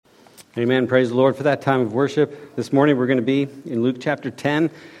Amen. Praise the Lord for that time of worship. This morning we're going to be in Luke chapter 10.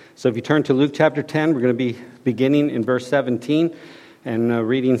 So if you turn to Luke chapter 10, we're going to be beginning in verse 17 and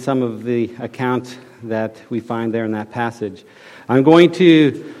reading some of the accounts that we find there in that passage. I'm going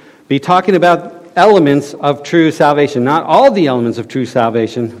to be talking about elements of true salvation. Not all the elements of true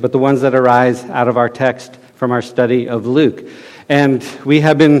salvation, but the ones that arise out of our text from our study of Luke. And we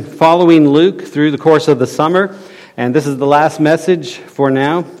have been following Luke through the course of the summer. And this is the last message for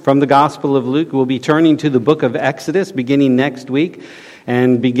now from the Gospel of Luke. We'll be turning to the book of Exodus beginning next week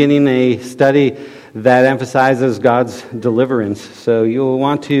and beginning a study that emphasizes God's deliverance. So you'll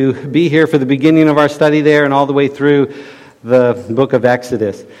want to be here for the beginning of our study there and all the way through the book of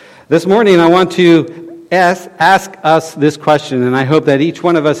Exodus. This morning I want to ask us this question, and I hope that each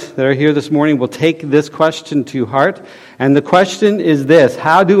one of us that are here this morning will take this question to heart. And the question is this: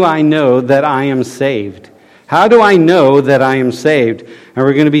 how do I know that I am saved? How do I know that I am saved? And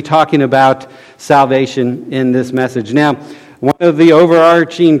we're going to be talking about salvation in this message. Now, one of the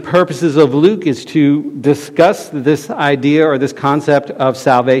overarching purposes of Luke is to discuss this idea or this concept of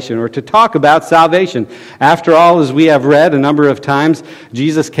salvation, or to talk about salvation. After all, as we have read a number of times,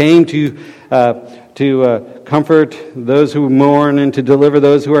 Jesus came to comfort those who mourn and to deliver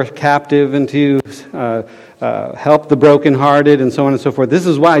those who are captive and to help the brokenhearted and so on and so forth. This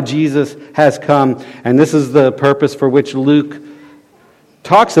is why Jesus has come, and this is the purpose for which Luke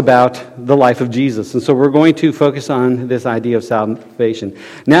talks about the life of Jesus. And so we're going to focus on this idea of salvation.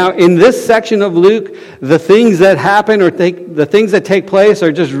 Now, in this section of Luke, the things that happen or the things that take place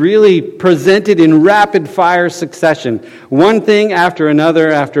are just really presented in rapid-fire succession. One thing after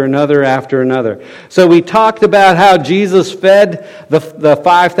another, after another, after another. So we talked about how Jesus fed the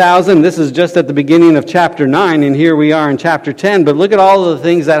 5,000. This is just at the beginning of chapter 9, and here we are in chapter 10. But look at all of the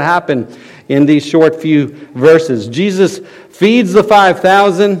things that happen in these short few verses. Jesus feeds the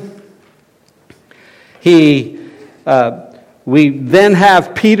 5,000. We then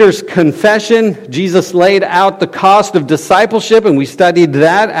have Peter's confession. Jesus laid out the cost of discipleship, and we studied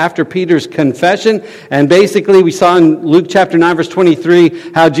that after Peter's confession. And basically, we saw in Luke chapter 9, verse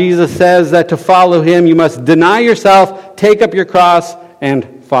 23, how Jesus says that to follow him, you must deny yourself, take up your cross,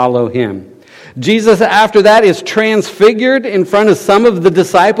 and follow him. Jesus, after that, is transfigured in front of some of the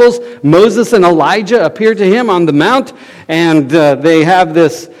disciples. Moses and Elijah appear to him on the mount, and they have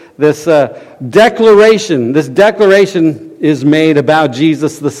this declaration. This declaration is made about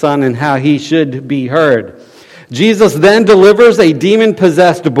Jesus the Son and how he should be heard. Jesus then delivers a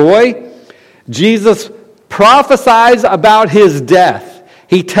demon-possessed boy. Jesus prophesies about his death.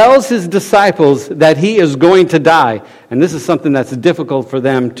 He tells his disciples that he is going to die. And this is something that's difficult for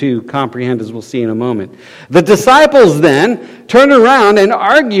them to comprehend, as we'll see in a moment. The disciples then turn around and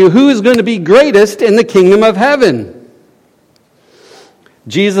argue who is going to be greatest in the kingdom of heaven.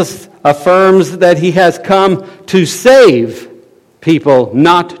 Jesus affirms that he has come to save people,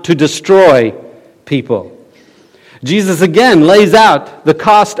 not to destroy people. Jesus again lays out the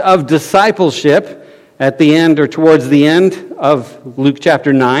cost of discipleship at the end or towards the end of Luke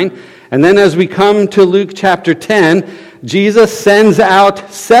chapter 9. And then as we come to Luke chapter 10, Jesus sends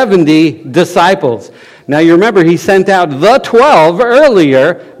out 70 disciples. Now you remember he sent out the 12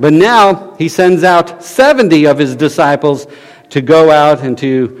 earlier, but now he sends out 70 of his disciples to go out and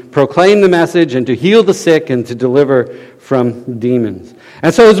to proclaim the message and to heal the sick and to deliver from demons.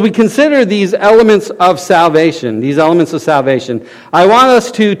 And so as we consider these elements of salvation, I want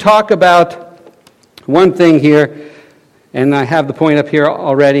us to talk about one thing here, and I have the point up here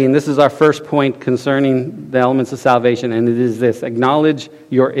already, and this is our first point concerning the elements of salvation, and it is this: acknowledge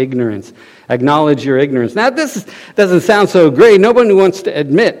your ignorance. Acknowledge your ignorance. Now, this doesn't sound so great. Nobody wants to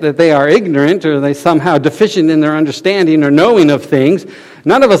admit that they are ignorant or they somehow deficient in their understanding or knowing of things.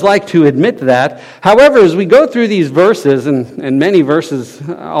 None of us like to admit that. However, as we go through these verses, and many verses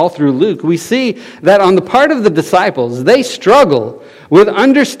all through Luke, we see that on the part of the disciples, they struggle with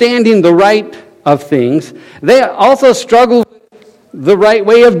understanding the right of things. They also struggle with the right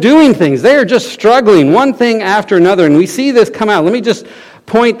way of doing things. They are just struggling one thing after another, and we see this come out. Let me just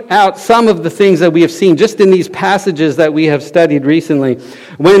point out some of the things that we have seen just in these passages that we have studied recently.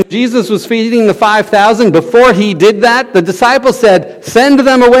 When Jesus was feeding the 5,000, before he did that, the disciples said, "Send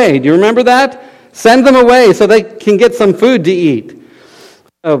them away." Do you remember that? Send them away so they can get some food to eat.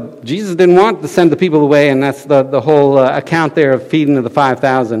 So Jesus didn't want to send the people away, and that's the whole account there of feeding of the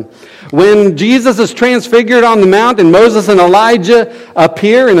 5,000. When Jesus is transfigured on the mount and Moses and Elijah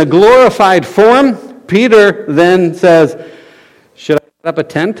appear in a glorified form, Peter then says, "Should I set up a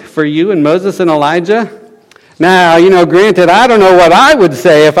tent for you and Moses and Elijah?" Now, granted, I don't know what I would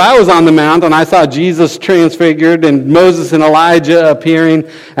say if I was on the mount and I saw Jesus transfigured and Moses and Elijah appearing.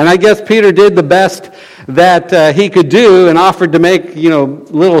 And I guess Peter did the best that he could do and offered to make,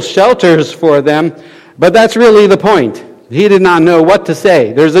 little shelters for them. But that's really the point. He did not know what to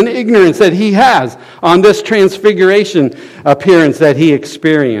say. There's an ignorance that he has on this transfiguration appearance that he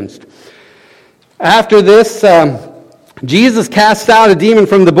experienced. After this, Jesus casts out a demon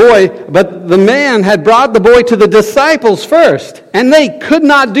from the boy, but the man had brought the boy to the disciples first, and they could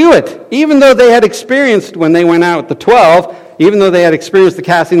not do it, even though they had experienced when they went out with the 12, even though they had experienced the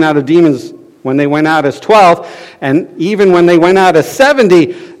casting out of demons when they went out as 12, and even when they went out as 70,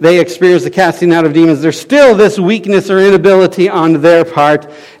 they experienced the casting out of demons. There's still this weakness or inability on their part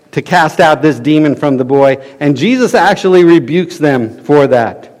to cast out this demon from the boy, and Jesus actually rebukes them for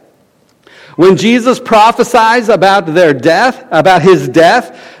that. When Jesus prophesies about their death, about his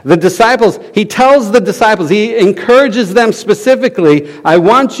death, he tells the disciples, he encourages them specifically, I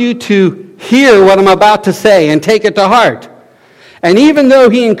want you to hear what I'm about to say and take it to heart. And even though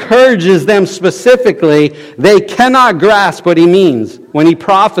he encourages them specifically, they cannot grasp what he means when he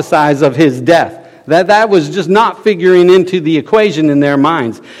prophesies of his death. That was just not figuring into the equation in their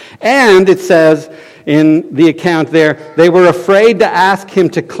minds. And it says in the account there, they were afraid to ask him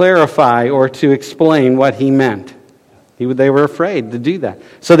to clarify or to explain what he meant. They were afraid to do that.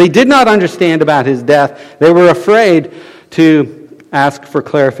 So they did not understand about his death. They were afraid to ask for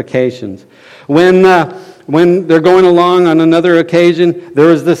clarifications. When they're going along on another occasion, there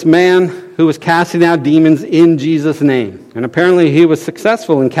was this man who was casting out demons in Jesus' name. And apparently he was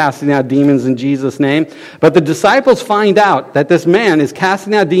successful in casting out demons in Jesus' name. But the disciples find out that this man is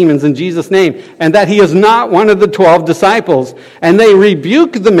casting out demons in Jesus' name and that he is not one of the 12 disciples. And they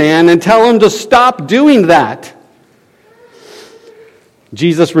rebuke the man and tell him to stop doing that.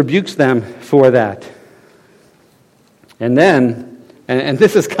 Jesus rebukes them for that. And then, and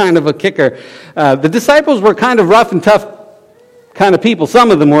this is kind of a kicker, the disciples were kind of rough and tough kind of people.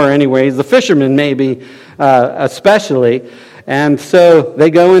 Some of them were anyways. The fishermen maybe especially. And so they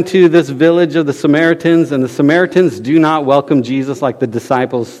go into this village of the Samaritans, and the Samaritans do not welcome Jesus like the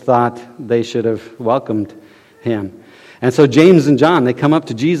disciples thought they should have welcomed him. And so James and John, they come up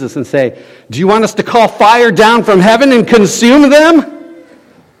to Jesus and say, do you want us to call fire down from heaven and consume them?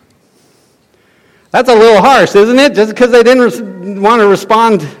 That's a little harsh, isn't it? Just because they didn't want to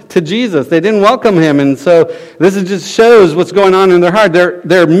respond to Jesus. They didn't welcome him. And so this just shows what's going on in their heart.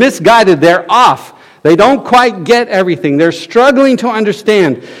 They're misguided. They're off. They don't quite get everything. They're struggling to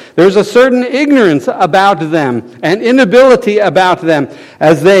understand. There's a certain ignorance about them, an inability about them.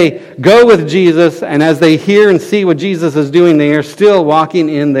 As they go with Jesus and as they hear and see what Jesus is doing, they are still walking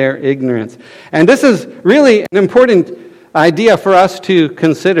in their ignorance. And this is really an important idea for us to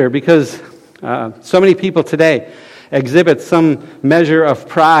consider because so many people today exhibit some measure of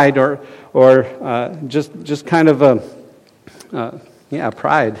pride or just kind of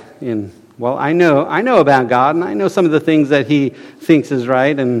pride in, well, I know about God, and I know some of the things that he thinks is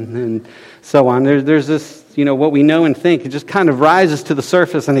right, and so on. There's this, what we know and think, it just kind of rises to the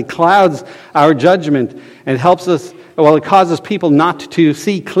surface, and it clouds our judgment, and it causes people not to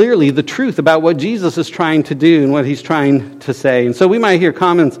see clearly the truth about what Jesus is trying to do and what he's trying to say. And so we might hear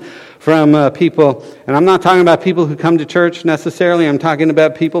comments from people, and I'm not talking about people who come to church necessarily, I'm talking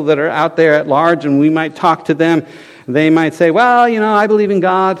about people that are out there at large, and we might talk to them. They might say, well, I believe in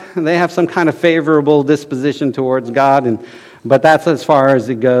God, and they have some kind of favorable disposition towards God, but that's as far as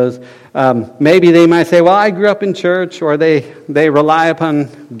it goes. Maybe they might say, well, I grew up in church, or they rely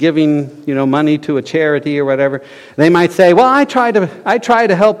upon giving, money to a charity or whatever. They might say, well, I try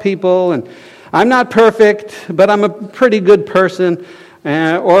to help people, and I'm not perfect, but I'm a pretty good person.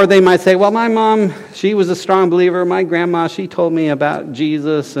 Or they might say, well, my mom, she was a strong believer. My grandma, she told me about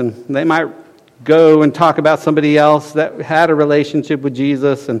Jesus. And they might go and talk about somebody else that had a relationship with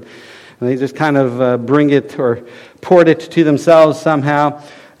Jesus. And they just kind of bring it or port it to themselves somehow.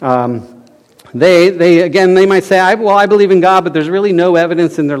 They might say, I believe in God, but there's really no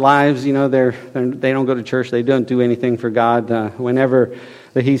evidence in their lives. They don't go to church. They don't do anything for God. Whenever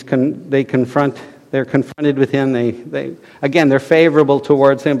they're confronted with him, they're favorable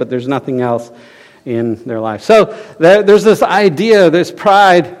towards him, but there's nothing else in their life. So there's this idea, this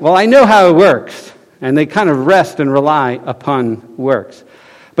pride, well, I know how it works, and they kind of rest and rely upon works.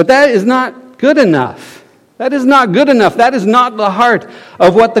 But that is not good enough. That is not good enough. That is not the heart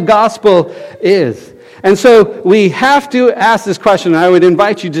of what the gospel is. And so we have to ask this question, and I would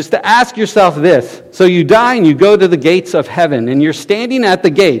invite you just to ask yourself this. So you die and you go to the gates of heaven, and you're standing at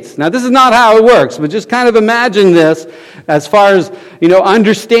the gates. Now, this is not how it works, but just kind of imagine this as far as,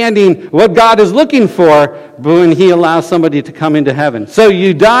 understanding what God is looking for when He allows somebody to come into heaven. So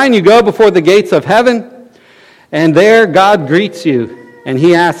you die and you go before the gates of heaven, and there God greets you, and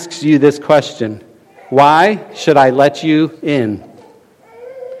He asks you this question: why should I let you in?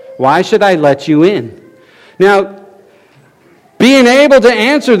 Why should I let you in? Now, being able to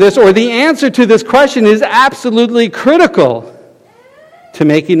answer this, or the answer to this question, is absolutely critical to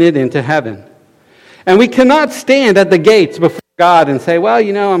making it into heaven. And we cannot stand at the gates before God and say, well,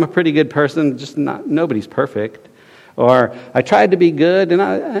 I'm a pretty good person, just nobody's perfect. Or I tried to be good, and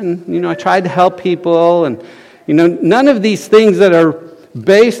I tried to help people, and none of these things that are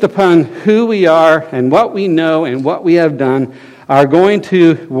based upon who we are and what we know and what we have done are going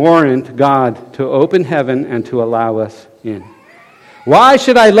to warrant God to open heaven and to allow us in. Why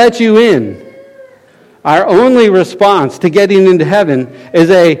should I let you in? Our only response to getting into heaven is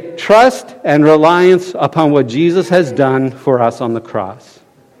a trust and reliance upon what Jesus has done for us on the cross.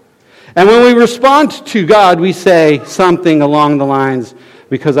 And when we respond to God, we say something along the lines,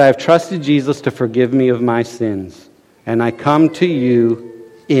 because I have trusted Jesus to forgive me of my sins, and I come to you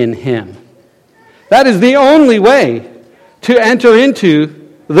in Him. That is the only way to enter into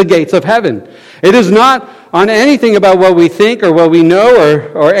the gates of heaven. It is not on anything about what we think or what we know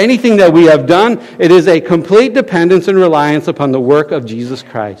or anything that we have done. It is a complete dependence and reliance upon the work of Jesus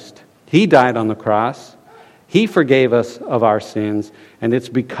Christ. He died on the cross. He forgave us of our sins. And it's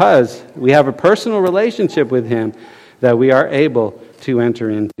because we have a personal relationship with Him that we are able to enter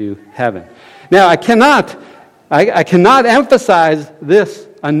into heaven. Now, I cannot emphasize this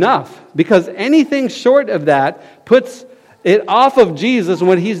enough, because anything short of that puts it off of Jesus and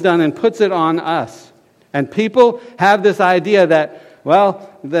what He's done and puts it on us. And people have this idea that,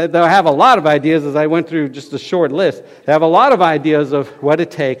 they have a lot of ideas, as I went through just a short list. They have a lot of ideas of what it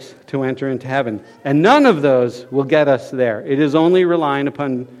takes to enter into heaven. And none of those will get us there. It is only relying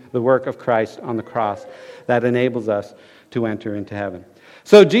upon the work of Christ on the cross that enables us to enter into heaven.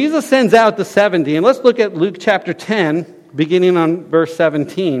 So Jesus sends out the 70, and let's look at Luke chapter 10, beginning on verse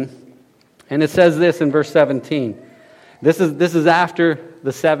 17. And it says this in verse 17. This is after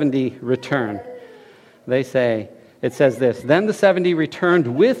the 70 return. It says this: Then the 70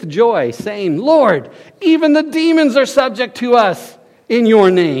 returned with joy, saying, Lord, even the demons are subject to us in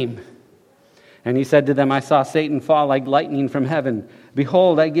your name. And He said to them, I saw Satan fall like lightning from heaven.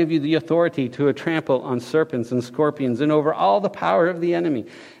 Behold, I give you the authority to trample on serpents and scorpions and over all the power of the enemy,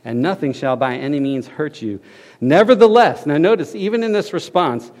 and nothing shall by any means hurt you. Nevertheless, now notice, even in this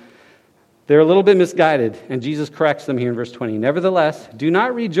response, they're a little bit misguided, and Jesus corrects them here in verse 20. Nevertheless, do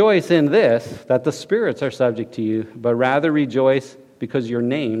not rejoice in this, that the spirits are subject to you, but rather rejoice because your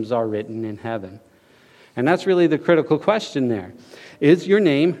names are written in heaven. And that's really the critical question there. Is your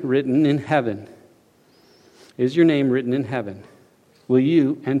name written in heaven? Is your name written in heaven? Will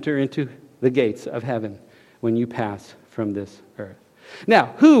you enter into the gates of heaven when you pass from this earth?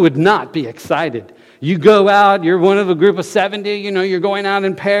 Now, who would not be excited? You go out, you're one of a group of 70, you're going out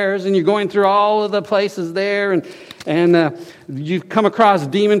in pairs, and you're going through all of the places there, and you've come across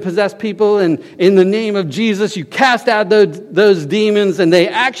demon-possessed people, and in the name of Jesus, you cast out those demons, and they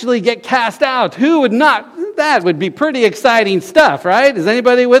actually get cast out. Who would not? That would be pretty exciting stuff, right? Is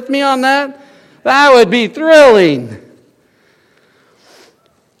anybody with me on that? That would be thrilling.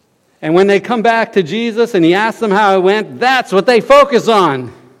 And when they come back to Jesus and He asks them how it went, that's what they focus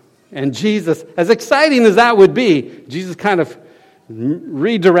on. And Jesus, as exciting as that would be, Jesus kind of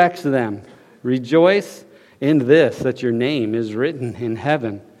redirects them. Rejoice in this, that your name is written in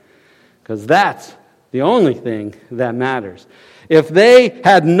heaven. Because that's the only thing that matters. If they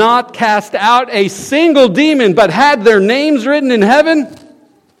had not cast out a single demon, but had their names written in heaven,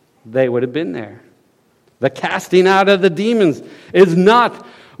 they would have been there. The casting out of the demons is not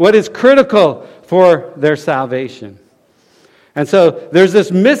what is critical for their salvation. And so there's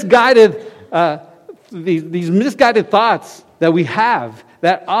this misguided, these misguided thoughts that we have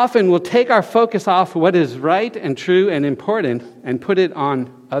that often will take our focus off what is right and true and important and put it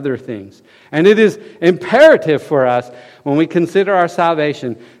on other things. And it is imperative for us when we consider our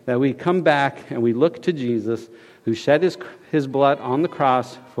salvation that we come back and we look to Jesus, who shed his blood on the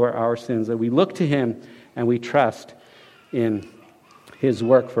cross for our sins, that we look to Him and we trust in His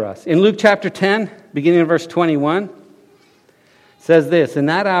work for us. In Luke chapter 10, beginning in verse 21, it says this: In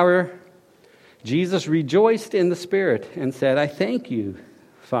that hour, Jesus rejoiced in the Spirit and said, I thank you,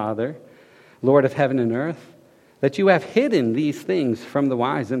 Father, Lord of heaven and earth, that you have hidden these things from the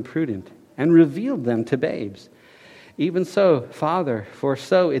wise and prudent and revealed them to babes. Even so, Father, for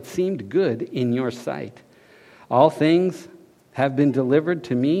so it seemed good in your sight. All things have been delivered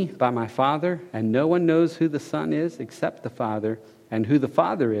to me by my Father, and no one knows who the Son is except the Father, and who the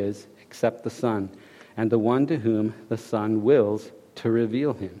Father is except the Son, and the one to whom the Son wills to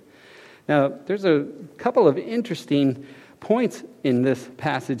reveal him. Now, there's a couple of interesting points in this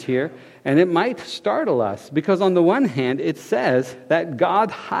passage here, and it might startle us, because on the one hand, it says that God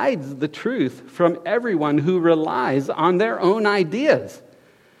hides the truth from everyone who relies on their own ideas.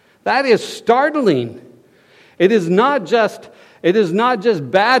 That is startling. It is not just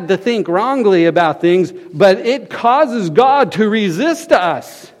bad to think wrongly about things, but it causes God to resist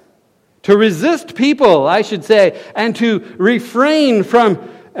us, to resist people, I should say, and to refrain from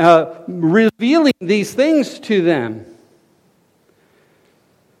revealing these things to them.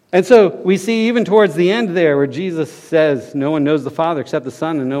 And so we see even towards the end there where Jesus says, no one knows the Father except the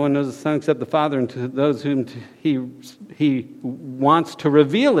Son, and no one knows the Son except the Father, and to those whom he wants to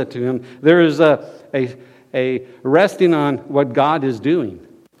reveal it to him, there is a resting on what God is doing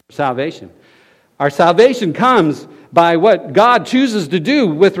for salvation. Our salvation comes by what God chooses to do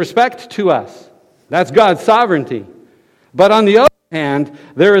with respect to us. That's God's sovereignty. But on the other hand,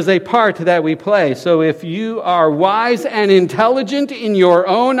 there is a part that we play. So if you are wise and intelligent in your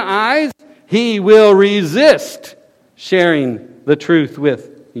own eyes, he will resist sharing the truth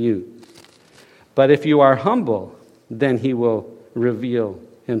with you. But if you are humble, then he will reveal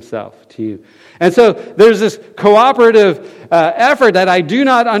himself to you. And so there's this cooperative effort that I do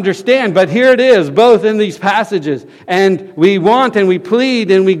not understand, but here it is, both in these passages. And we want and we plead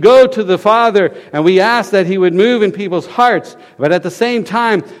and we go to the Father and we ask that he would move in people's hearts. But at the same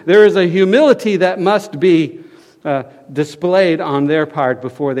time, there is a humility that must be displayed on their part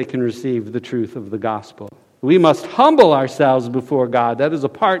before they can receive the truth of the gospel. We must humble ourselves before God. That is a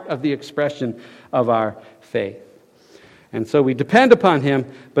part of the expression of our faith. And so we depend upon him,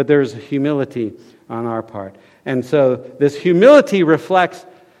 but there's humility on our part. And so this humility reflects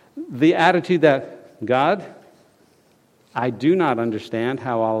the attitude that, God, I do not understand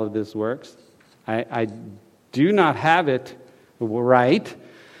how all of this works. I do not have it right.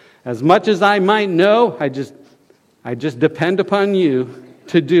 As much as I might know, I just depend upon you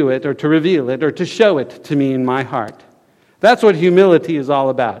to do it or to reveal it or to show it to me in my heart. That's what humility is all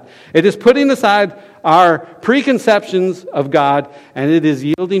about. It is putting aside our preconceptions of God, and it is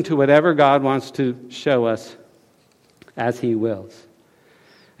yielding to whatever God wants to show us as he wills.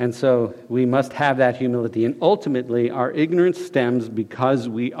 And so we must have that humility. And ultimately, our ignorance stems because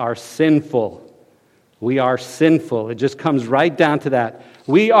we are sinful. We are sinful. It just comes right down to that.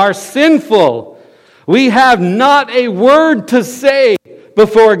 We are sinful. We have not a word to say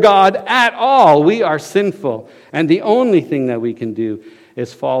before God at all. We are sinful. And the only thing that we can do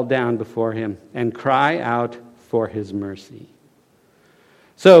is fall down before him and cry out for his mercy.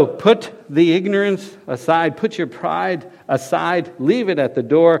 So put the ignorance aside, put your pride aside, leave it at the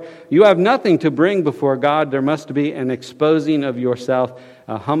door. You have nothing to bring before God. There must be an exposing of yourself,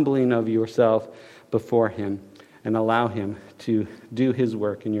 a humbling of yourself before him, and allow him to do his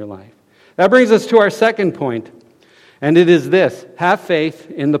work in your life. That brings us to our second point, and it is this: have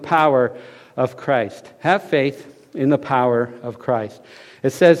faith in the power of Christ. Have faith in the power of Christ. It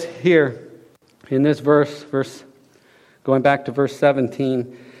says here in this verse, going back to verse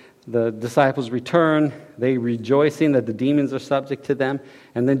 17, the disciples return, they rejoicing that the demons are subject to them.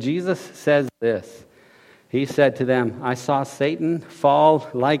 And then Jesus says this. He said to them, I saw Satan fall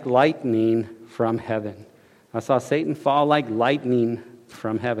like lightning from heaven. I saw Satan fall like lightning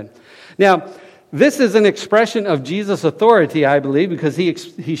from heaven. Now, this is an expression of Jesus' authority, I believe, because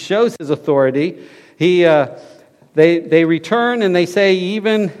he shows his authority. They return and they say,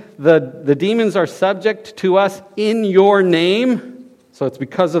 even the demons are subject to us in your name. So it's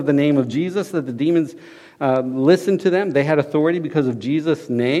because of the name of Jesus that the demons listened to them. They had authority because of Jesus'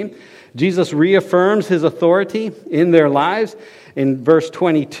 name. Jesus reaffirms his authority in their lives. In verse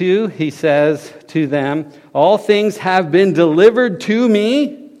 22, he says to them, all things have been delivered to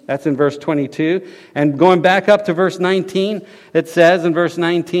me. That's in verse 22. And going back up to verse 19, it says in verse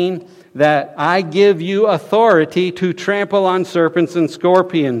 19 that I give you authority to trample on serpents and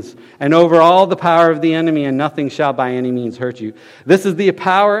scorpions and over all the power of the enemy, and nothing shall by any means hurt you. This is the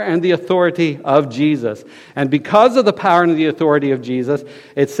power and the authority of Jesus. And because of the power and the authority of Jesus,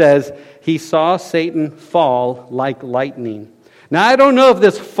 it says he saw Satan fall like lightning. Now, I don't know if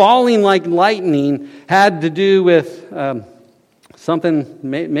this falling like lightning had to do with something,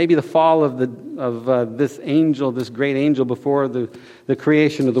 maybe the fall of this angel, this great angel, before the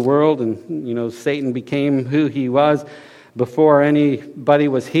creation of the world, and Satan became who he was before anybody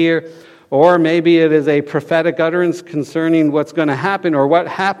was here. Or maybe it is a prophetic utterance concerning what's going to happen or what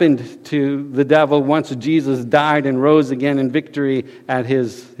happened to the devil once Jesus died and rose again in victory at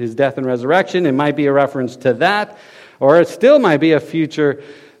his death and resurrection. It might be a reference to that. Or it still might be a future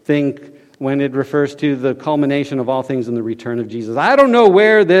thing when it refers to the culmination of all things in the return of Jesus. I don't know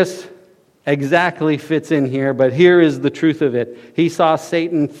where this exactly fits in here, but here is the truth of it. He saw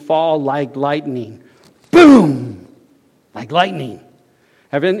Satan fall like lightning. Boom! Like lightning.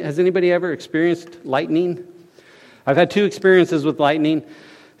 Has anybody ever experienced lightning? I've had 2 experiences with lightning.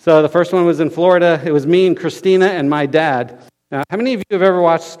 So the first one was in Florida. It was me and Christina and my dad. Now, how many of you have ever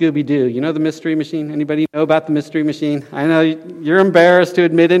watched Scooby-Doo? You know the Mystery Machine? Anybody know about the Mystery Machine? I know you're embarrassed to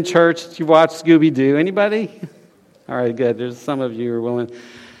admit in church that you watched Scooby-Doo. Anybody? All right, good. There's some of you who are willing.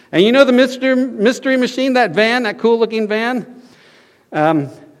 And you know the Mystery Machine, that van, that cool-looking van?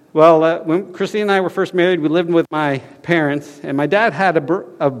 When Christine and I were first married, we lived with my parents, and my dad had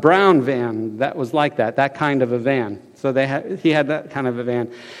a brown van that was like that kind of a van. So he had that kind of a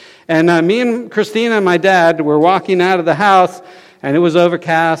van. And me and Christina and my dad were walking out of the house, and it was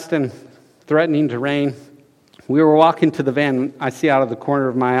overcast and threatening to rain. We were walking to the van. I see out of the corner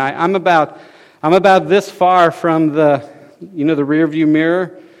of my eye. I'm about this far from the rear view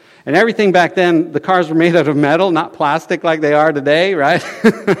mirror. And everything back then, the cars were made out of metal, not plastic like they are today, right?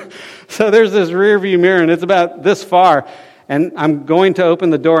 So there's this rear view mirror, and it's about this far. And I'm going to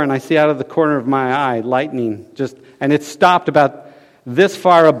open the door, and I see out of the corner of my eye lightning. And it stopped about this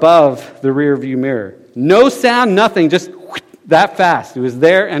far above the rear view mirror. No sound, nothing, just that fast. It was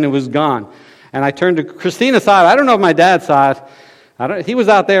there, and it was gone. And I turned to Christina, saw it. I don't know if my dad saw it. He was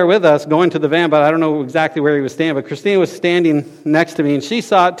out there with us going to the van, but I don't know exactly where he was standing. But Christina was standing next to me, and she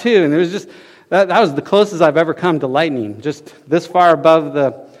saw it too. And it was just, that was the closest I've ever come to lightning. Just this far above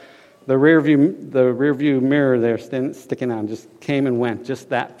the rear view mirror there, sticking out, just came and went, just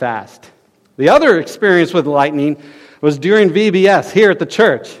that fast. The other experience with lightning was during VBS here at the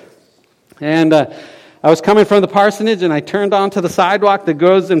church. And I was coming from the parsonage, and I turned onto the sidewalk that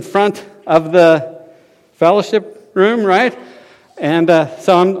goes in front of the fellowship room, right? And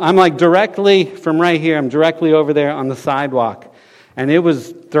so I'm like directly from right here, I'm directly over there on the sidewalk. And it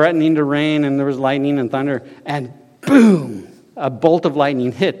was threatening to rain, and there was lightning and thunder. And boom, a bolt of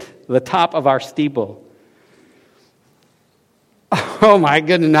lightning hit the top of our steeple. Oh my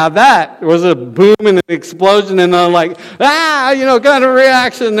goodness, now that was a boom and an explosion, and I'm like, kind of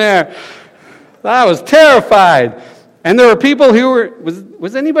reaction there. I was terrified. And there were people who were,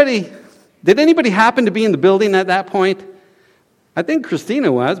 did anybody happen to be in the building at that point? I think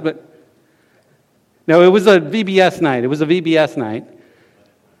Christina was, but no, it was a VBS night. It was a VBS night.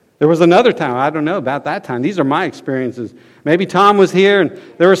 There was another time. I don't know about that time. These are my experiences. Maybe Tom was here, and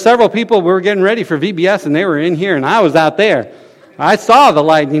there were several people who were getting ready for VBS, and they were in here, and I was out there. I saw the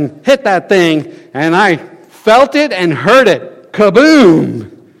lightning hit that thing, and I felt it and heard it.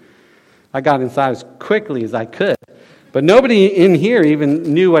 Kaboom! I got inside as quickly as I could. But nobody in here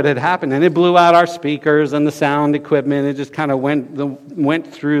even knew what had happened, and it blew out our speakers and the sound equipment. It just kind of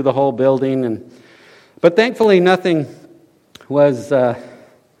went through the whole building, but thankfully nobody was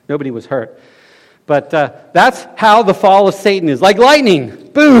hurt. But that's how the fall of Satan is, like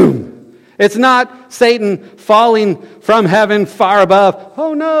lightning, boom. It's not Satan falling from heaven far above.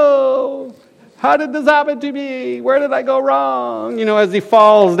 Oh no, how did this happen to me? Where did I go wrong? As he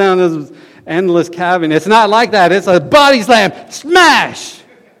falls down this endless cavern. It's not like that. It's a body slam, smash.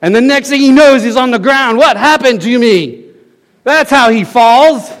 And the next thing he knows, he's on the ground. What happened to me? That's how he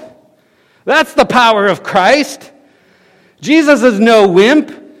falls. That's the power of Christ. Jesus is no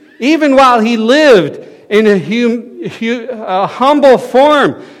wimp. Even while he lived in a humble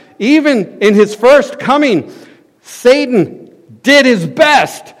form, even in his first coming, Satan did his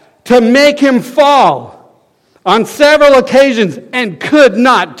best to make him fall on several occasions and could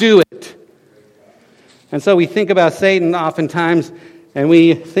not do it. And so we think about Satan oftentimes, and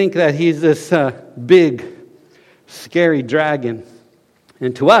we think that he's this big, scary dragon.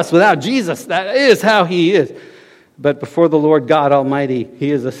 And to us, without Jesus, that is how he is. But before the Lord God Almighty,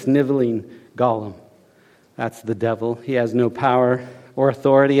 he is a sniveling golem. That's the devil. He has no power or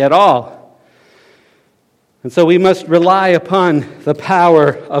authority at all. And so we must rely upon the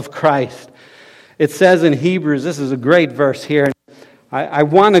power of Christ. It says in Hebrews, this is a great verse here. I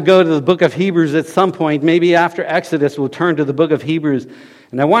want to go to the book of Hebrews at some point. Maybe after Exodus, we'll turn to the book of Hebrews.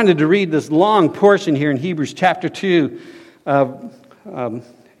 And I wanted to read this long portion here in Hebrews chapter 2.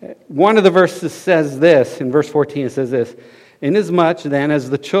 One of the verses says this. In verse 14, it says this. Inasmuch then as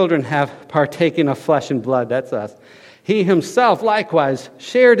the children have partaken of flesh and blood, that's us, he himself likewise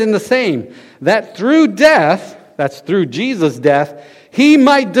shared in the same, that through death that's through Jesus' death, he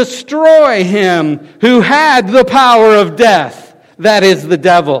might destroy him who had the power of death, that is the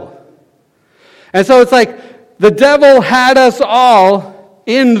devil. And so it's like the devil had us all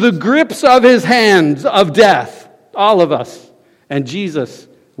in the grips of his hands of death, all of us. And Jesus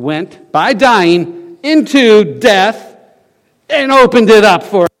went, by dying, into death and opened it up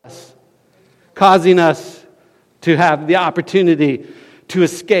for us, causing us to have the opportunity to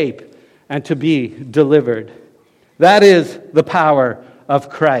escape and to be delivered. That is the power of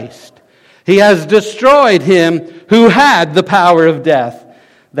Christ. He has destroyed him who had the power of death,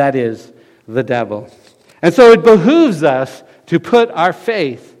 that is the devil. And so it behooves us to put our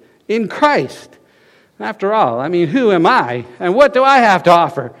faith in Christ. After all, I mean, who am I? And what do I have to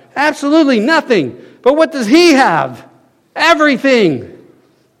offer? Absolutely nothing. But what does he have? Everything.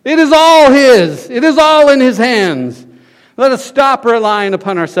 It is all his. It is all in his hands. Let us stop relying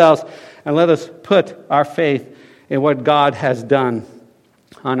upon ourselves and let us put our faith in what God has done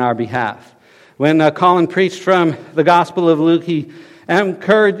on our behalf. When Colin preached from the Gospel of Luke, he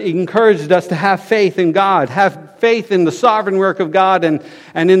encouraged us to have faith in God, have faith in the sovereign work of God and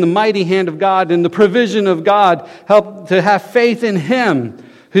in the mighty hand of God, in the provision of God. Help to have faith in him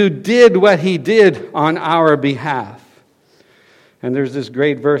who did what he did on our behalf. And there's this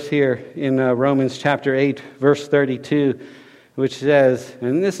great verse here in Romans chapter 8, verse 32, which says,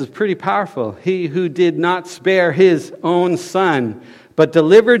 and this is pretty powerful, he who did not spare his own son, but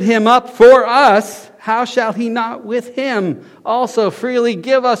delivered him up for us, how shall he not with him also freely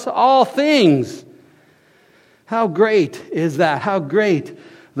give us all things? How great is that? How great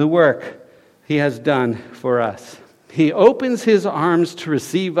the work he has done for us. He opens his arms to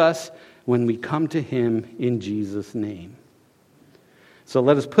receive us when we come to him in Jesus' name. So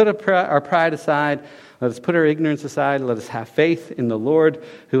let us put our pride aside. Let us put our ignorance aside. Let us have faith in the Lord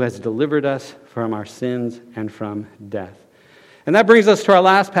who has delivered us from our sins and from death. And that brings us to our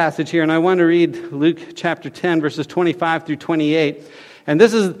last passage here. And I want to read Luke chapter 10, verses 25 through 28. And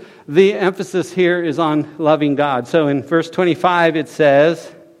this is the emphasis here is on loving God. So in verse 25 it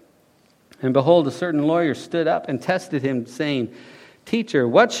says, and behold, a certain lawyer stood up and tested him, saying, Teacher,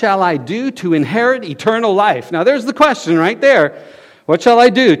 what shall I do to inherit eternal life? Now there's the question right there. What shall I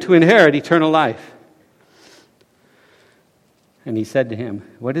do to inherit eternal life? And he said to him,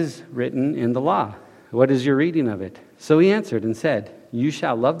 What is written in the law? What is your reading of it? So he answered and said, You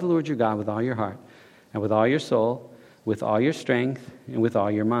shall love the Lord your God with all your heart, and with all your soul, with all your strength, and with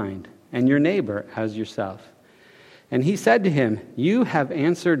all your mind, and your neighbor as yourself. And he said to him, You have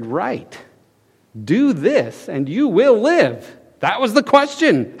answered right. Do this, and you will live. That was the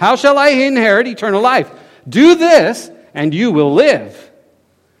question. How shall I inherit eternal life? Do this, and you will live.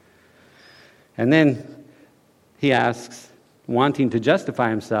 And then he asks, wanting to justify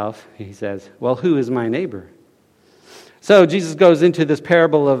himself, he says, Well, who is my neighbor? So Jesus goes into this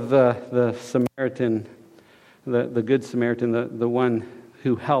parable of the Samaritan, the good Samaritan, the one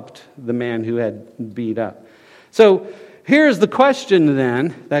who helped the man who had beat up. So here's the question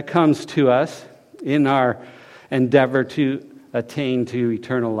then that comes to us in our endeavor to attain to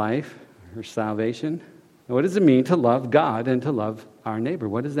eternal life or salvation. What does it mean to love God and to love our neighbor?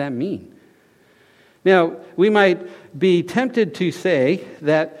 What does that mean? Now, we might be tempted to say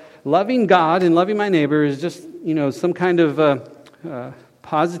that loving God and loving my neighbor is just, some kind of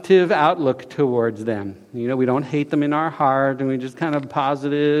positive outlook towards them. We don't hate them in our heart, and we just kind of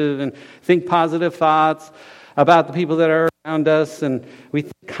positive and think positive thoughts about the people that are around us, and we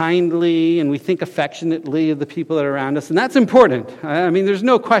think kindly and we think affectionately of the people that are around us, and that's important. I mean, there's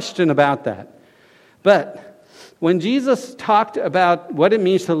no question about that. But when Jesus talked about what it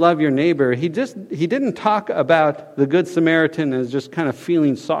means to love your neighbor, he didn't talk about the Good Samaritan as just kind of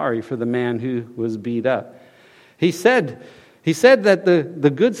feeling sorry for the man who was beat up. He said that the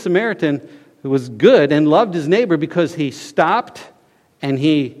Good Samaritan was good and loved his neighbor because he stopped and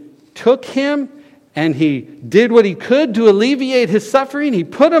he took him and he did what he could to alleviate his suffering. He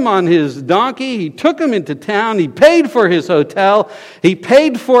put him on his donkey. He took him into town. He paid for his hotel. He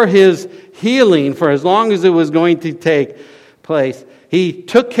paid for his healing for as long as it was going to take place. He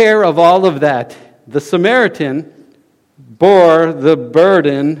took care of all of that. The Samaritan bore the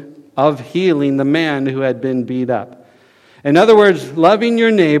burden of healing the man who had been beat up. In other words, loving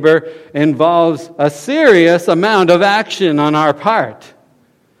your neighbor involves a serious amount of action on our part.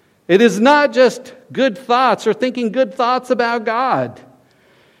 It is not just good thoughts or thinking good thoughts about God.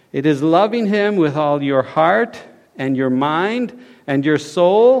 It is loving Him with all your heart and your mind and your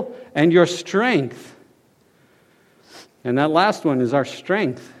soul and your strength. And that last one is our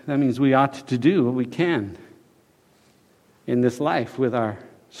strength. That means we ought to do what we can in this life with our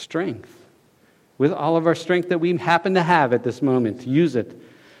strength, with all of our strength that we happen to have at this moment. Use it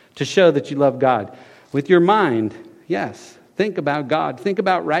to show that you love God. With your mind, yes, think about God. Think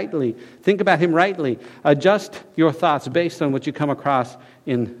about rightly. Think about Him rightly. Adjust your thoughts based on what you come across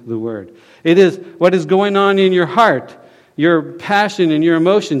in the Word. It is what is going on in your heart, your passion and your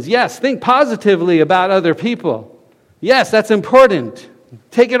emotions. Yes, think positively about other people. Yes, that's important.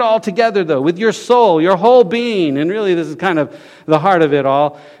 Take it all together, though, with your soul, your whole being. And really, this is kind of the heart of it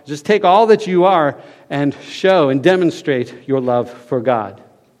all. Just take all that you are and show and demonstrate your love for God.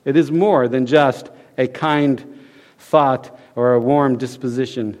 It is more than just a kind thought or a warm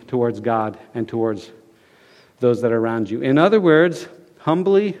disposition towards God and towards those that are around you. In other words,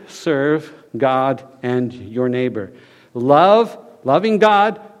 humbly serve God and your neighbor. Loving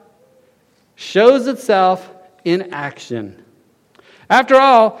God shows itself in action. After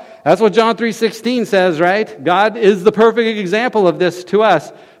all, that's what John 3:16 says, right? God is the perfect example of this to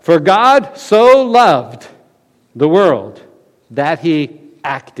us. For God so loved the world that He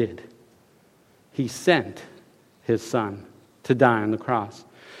acted. He sent His Son to die on the cross.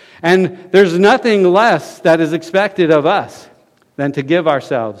 And there's nothing less that is expected of us than to give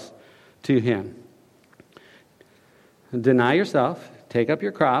ourselves to Him. Deny yourself, take up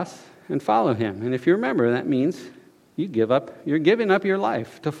your cross, and follow Him. And if you remember, that means you're giving up your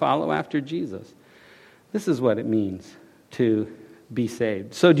life to follow after Jesus. This is what it means to be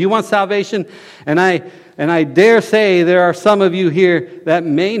saved. So do you want salvation? And I dare say there are some of you here that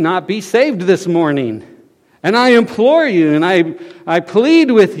may not be saved this morning. And I implore you and I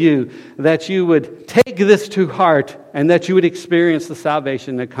plead with you that you would take this to heart and that you would experience the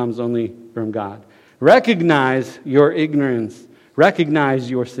salvation that comes only from God. Recognize your ignorance.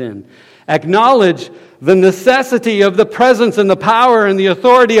 Recognize your sin. Acknowledge the necessity of the presence and the power and the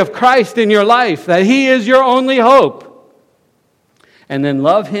authority of Christ in your life, that He is your only hope. And then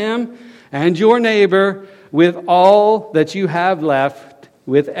love Him and your neighbor with all that you have left,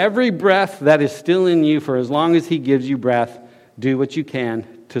 with every breath that is still in you, for as long as He gives you breath, do what you can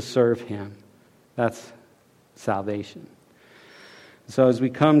to serve Him. That's salvation. So as we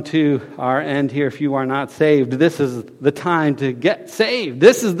come to our end here, if you are not saved, this is the time to get saved.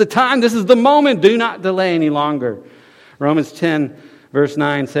 This is the time. This is the moment. Do not delay any longer. Romans 10, verse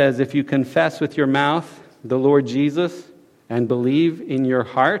 9 says, if you confess with your mouth the Lord Jesus and believe in your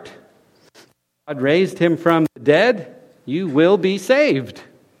heart God raised Him from the dead, you will be saved.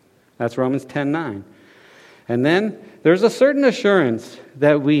 That's Romans 10:9. And then there's a certain assurance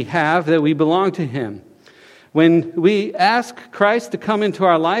that we have that we belong to Him. When we ask Christ to come into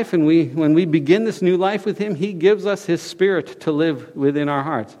our life and when we begin this new life with Him, He gives us His Spirit to live within our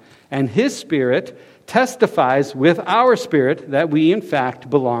hearts. And His Spirit testifies with our spirit that we in fact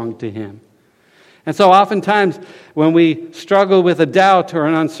belong to Him. And so oftentimes when we struggle with a doubt or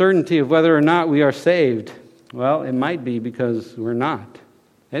an uncertainty of whether or not we are saved, well, it might be because we're not.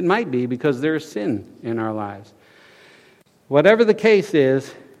 It might be because there is sin in our lives. Whatever the case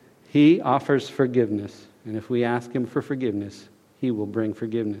is, He offers forgiveness. And if we ask Him for forgiveness, He will bring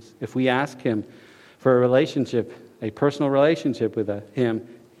forgiveness. If we ask Him for a relationship, a personal relationship with Him,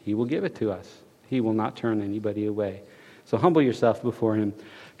 He will give it to us. He will not turn anybody away. So humble yourself before Him.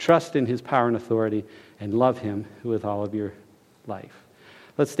 Trust in His power and authority, and love Him with all of your life.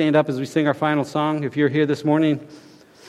 Let's stand up as we sing our final song. If you're here this morning